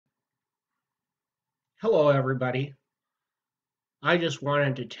Hello, everybody. I just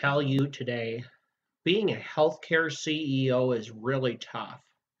wanted to tell you today, being a healthcare CEO is really tough.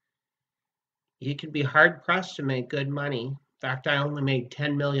 You can be hard pressed to make good money. In fact, I only made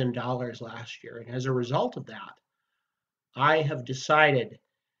 $10 million last year. And as a result of that, I have decided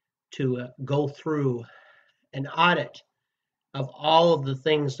to go through an audit of all of the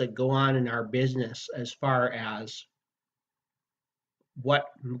things that go on in our business as far as what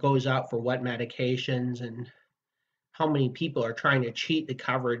goes out for what medications and how many people are trying to cheat the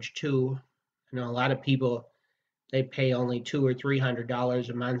coverage too. A lot of people they pay only $200 or $300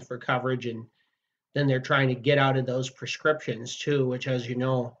 a month for coverage, and then they're trying to get out of those prescriptions too. Which, as you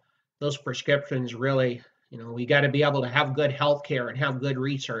know, those prescriptions really, we got to be able to have good health care and have good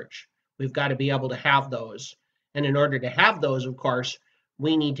research. We've got to be able to have those, and in order to have those, of course,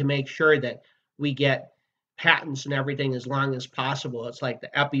 we need to make sure that we get patents and everything as long as possible. It's like the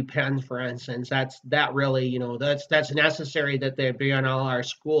EpiPens, for instance. That really, that's necessary that they be in all our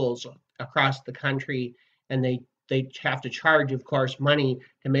schools across the country, and they have to charge, of course, money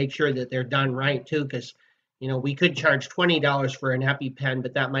to make sure that they're done right too, because we could charge $20 for an EpiPen,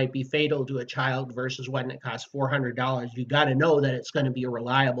 but that might be fatal to a child versus when it costs $400. You got to know that it's going to be a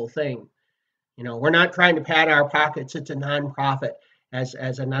reliable thing. We're not trying to pad our pockets. It's a nonprofit,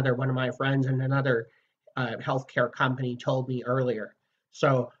 as another one of my friends and another healthcare company told me earlier.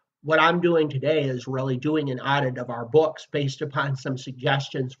 So what I'm doing today is really doing an audit of our books based upon some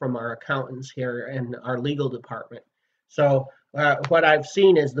suggestions from our accountants here and our legal department. So what I've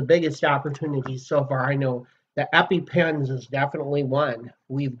seen is the biggest opportunity so far. I know the EpiPens is definitely one.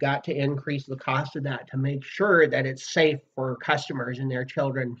 We've got to increase the cost of that to make sure that it's safe for customers and their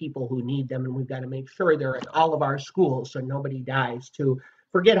children, people who need them, and we've got to make sure they're in all of our schools so nobody dies too.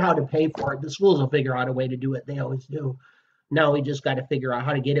 Forget how to pay for it. The schools will figure out a way to do it. They always do. Now we just got to figure out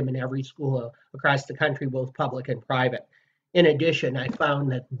how to get them in every school across the country, both public and private. In addition, I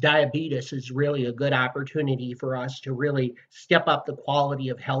found that diabetes is really a good opportunity for us to really step up the quality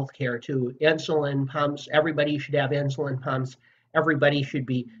of healthcare too. Insulin pumps, everybody should have insulin pumps. Everybody should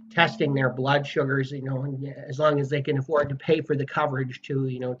be testing their blood sugars, as long as they can afford to pay for the coverage to,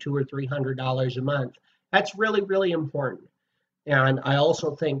 $200 or $300 a month. That's really, really important. And I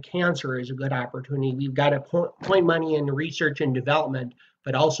also think cancer is a good opportunity. We've got to point money into research and development,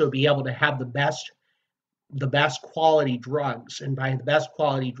 but also be able to have the best quality drugs. And by the best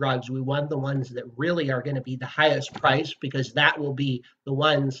quality drugs, we want the ones that really are going to be the highest price, because that will be the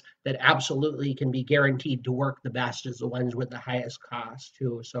ones that absolutely can be guaranteed to work the best, as the ones with the highest cost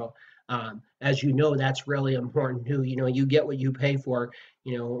too. So as you know, that's really important too. You get what you pay for.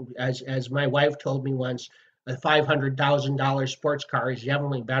 As my wife told me once, a $500,000 sports car is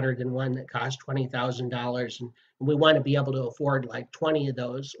definitely better than one that costs $20,000. And we want to be able to afford like 20 of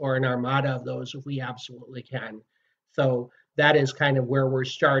those or an armada of those if we absolutely can. So that is kind of where we're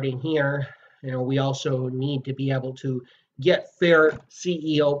starting here. We also need to be able to get fair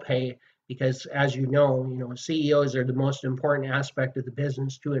CEO pay, because as you know, CEOs are the most important aspect of the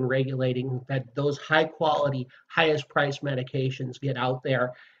business too, in regulating that those high quality, highest price medications get out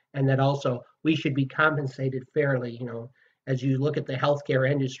there, and that also we should be compensated fairly. As you look at the healthcare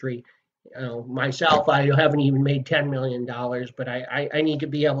industry, myself, I haven't even made $10 million, but I need to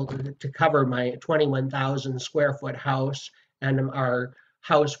be able to cover my 21,000 square foot house and our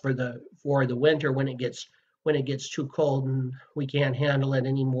house for the winter when it gets too cold and we can't handle it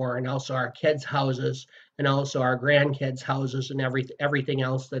anymore, and also our kids' houses and also our grandkids' houses and everything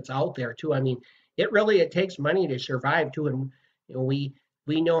else that's out there too. I mean, it takes money to survive too, and we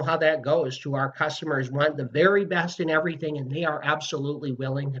know how that goes to our customers want the very best in everything, and they are absolutely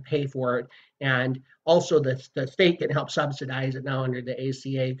willing to pay for it. And also the state can help subsidize it now under the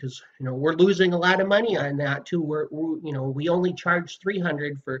ACA, because we're losing a lot of money on that too. We only charge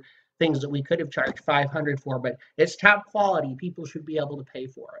 $300 for things that we could have charged $500 for, but it's top quality. People should be able to pay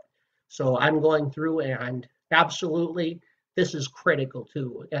for it. So I'm going through, and absolutely this is critical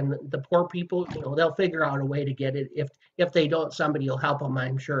too. And the poor people, they'll figure out a way to get it. If they don't, somebody will help them,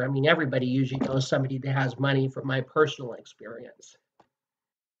 I'm sure. I mean, everybody usually knows somebody that has money, from my personal experience.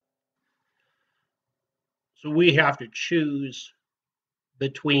 So we have to choose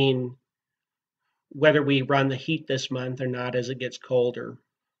between whether we run the heat this month or not as it gets colder.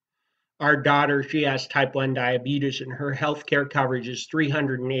 Our daughter, she has type 1 diabetes, and her health care coverage is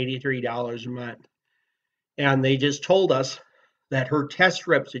 $383 a month. And they just told us that her test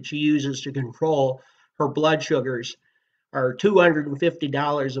strips that she uses to control her blood sugars are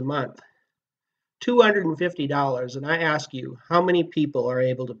 $250 a month. $250. And I ask you, how many people are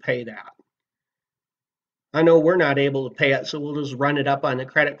able to pay that? I know we're not able to pay it, so we'll just run it up on the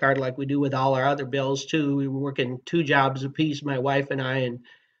credit card like we do with all our other bills too. We were working 2 jobs apiece, my wife and I, and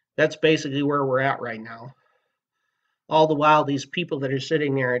that's basically where we're at right now. All the while, these people that are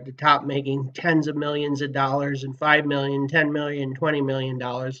sitting there at the top making tens of millions of dollars and 5 million, 10 million, $20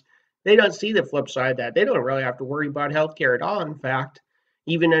 million, they don't see the flip side of that. They don't really have to worry about healthcare at all. In fact,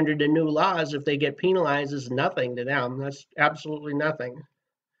 even under the new laws, if they get penalized, it's nothing to them. That's absolutely nothing.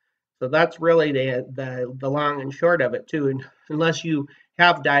 So that's really the long and short of it too. And unless you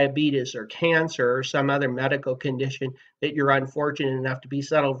have diabetes or cancer or some other medical condition that you're unfortunate enough to be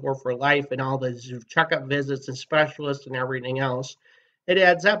settled for life, and all those checkup visits and specialists and everything else, it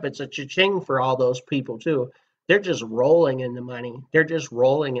adds up. It's a cha-ching for all those people too. They're just rolling in the money. They're just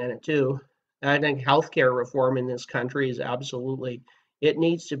rolling in it too. And I think healthcare reform in this country is absolutely, it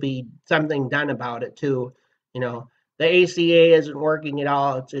needs to be something done about it too. You know, the ACA isn't working at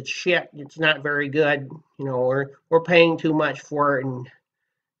all. It's shit. It's not very good. We're paying too much for it, and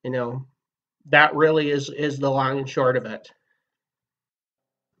you know that really is the long and short of it.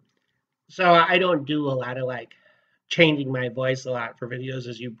 So I don't do a lot of like changing my voice a lot for videos,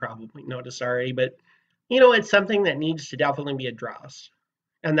 as you probably noticed already. But it's something that needs to definitely be addressed,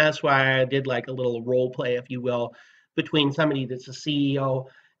 and that's why I did like a little role play, if you will, between somebody that's a CEO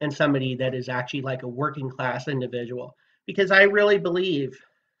and somebody that is actually like a working class individual. Because I really believe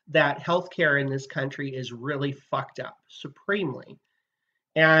that healthcare in this country is really fucked up supremely.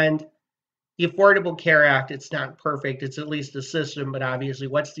 And the Affordable Care Act, it's not perfect. It's at least a system, but obviously,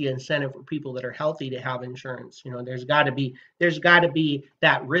 what's the incentive for people that are healthy to have insurance? There's got to be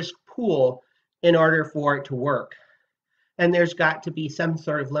that risk pool in order for it to work, and there's got to be some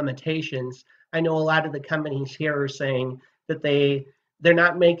sort of limitations. I know a lot of the companies here are saying that they're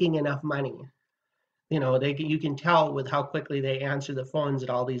not making enough money. You can tell with how quickly they answer the phones at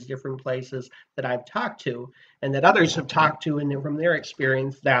all these different places that I've talked to, and that others have talked to, and from their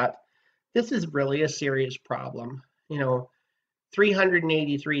experience, that this is really a serious problem.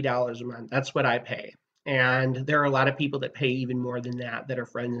 $383 a month, that's what I pay. And there are a lot of people that pay even more than that are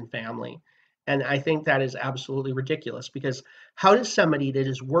friends and family. And I think that is absolutely ridiculous, because how does somebody that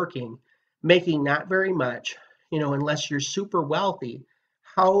is working, making not very much, unless you're super wealthy,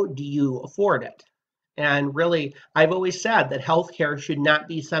 how do you afford it? And really, I've always said that healthcare should not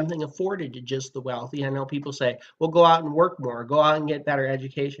be something afforded to just the wealthy. I know people say, well, go out and work more, go out and get better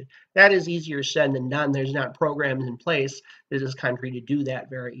education. That is easier said than done. There's not programs in place in this country to do that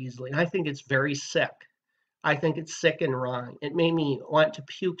very easily. And I think it's very sick. I think it's sick and wrong. It made me want to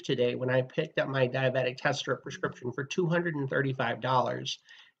puke today when I picked up my diabetic test strip prescription for $235.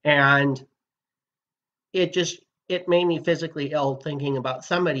 And it just it made me physically ill thinking about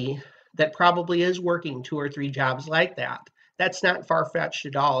somebody that probably is working 2 or 3 jobs like that. That's not far-fetched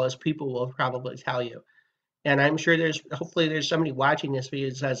at all, as people will probably tell you. And I'm sure hopefully there's somebody watching this video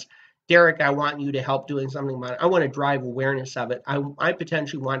that says, Derek, I want you to help doing something about it. I want to drive awareness of it. I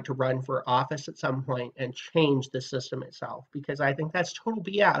potentially want to run for office at some point and change the system itself, because I think that's total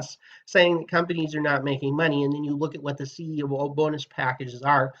BS, saying that companies are not making money. And then you look at what the CEO bonus packages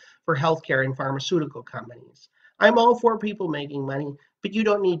are for healthcare and pharmaceutical companies. I'm all for people making money, but you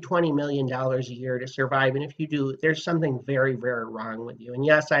don't need $20 million a year to survive. And if you do, there's something very, very wrong with you. And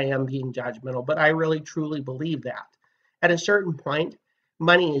yes, I am being judgmental, but I really, truly believe that. At a certain point,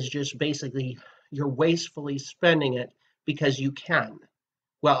 money is just basically you're wastefully spending it because you can,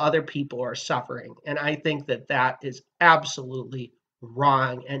 while other people are suffering. And I think that that is absolutely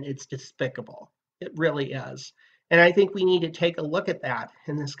wrong, and it's despicable. It really is. And I think we need to take a look at that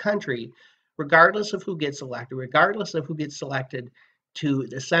in this country, regardless of who gets elected, regardless of who gets selected to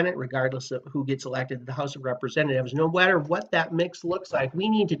the Senate, regardless of who gets elected to the House of Representatives, no matter what that mix looks like, we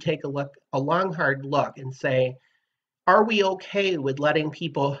need to take a long, hard look and say, are we okay with letting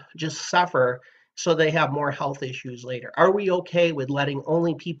people just suffer so they have more health issues later? Are we okay with letting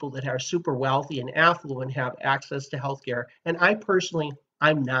only people that are super wealthy and affluent have access to healthcare? And I personally,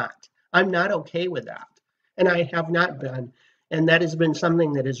 I'm not. I'm not okay with that. And I have not been. And that has been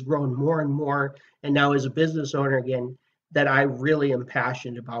something that has grown more and more. And now, as a business owner again, that I really am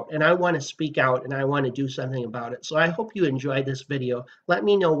passionate about. And I want to speak out, and I want to do something about it. So I hope you enjoyed this video. Let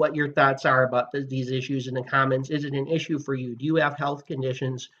me know what your thoughts are about these issues in the comments. Is it an issue for you? Do you have health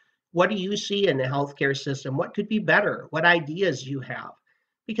conditions? What do you see in the healthcare system? What could be better? What ideas do you have?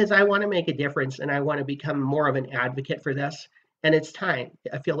 Because I want to make a difference, and I want to become more of an advocate for this. And it's time.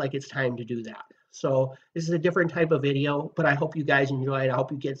 I feel like it's time to do that. So this is a different type of video, but I hope you guys enjoy it. I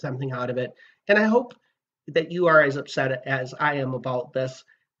hope you get something out of it. And I hope that you are as upset as I am about this,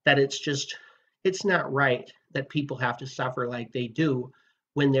 that it's not right that people have to suffer like they do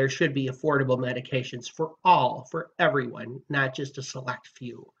when there should be affordable medications for all, for everyone, not just a select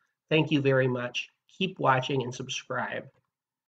few. Thank you very much. Keep watching and subscribe.